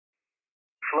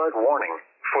Flood warning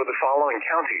for the following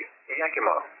county: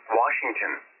 Yakima,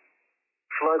 Washington.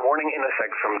 Flood warning in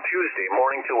effect from Tuesday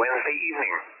morning to Wednesday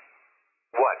evening.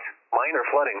 What? Minor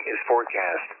flooding is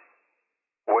forecast.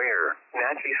 Where?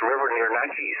 Naches River near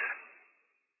Naches.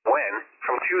 When?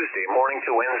 From Tuesday morning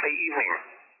to Wednesday evening.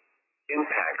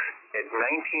 Impacts: at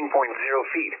 19.0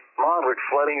 feet, moderate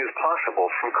flooding is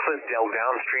possible from Cliffdale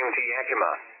downstream to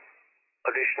Yakima.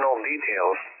 Additional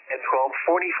details: at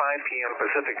 12:45 p.m.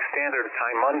 Pacific Standard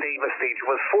Time Monday, the stage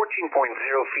was 14.0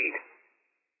 feet.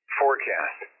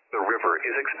 Forecast: the river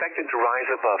is expected to rise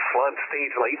above flood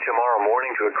stage late tomorrow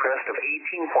morning to a crest of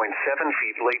 18.7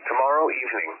 feet late tomorrow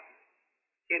evening.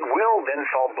 It will then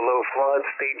fall below flood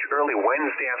stage early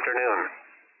Wednesday afternoon.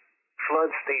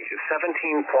 Flood stage is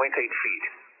 17.8 feet.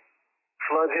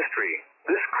 Flood history: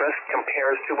 this crest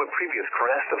compares to a previous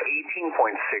crest of 18.6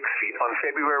 feet on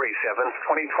February 7,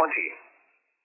 2020.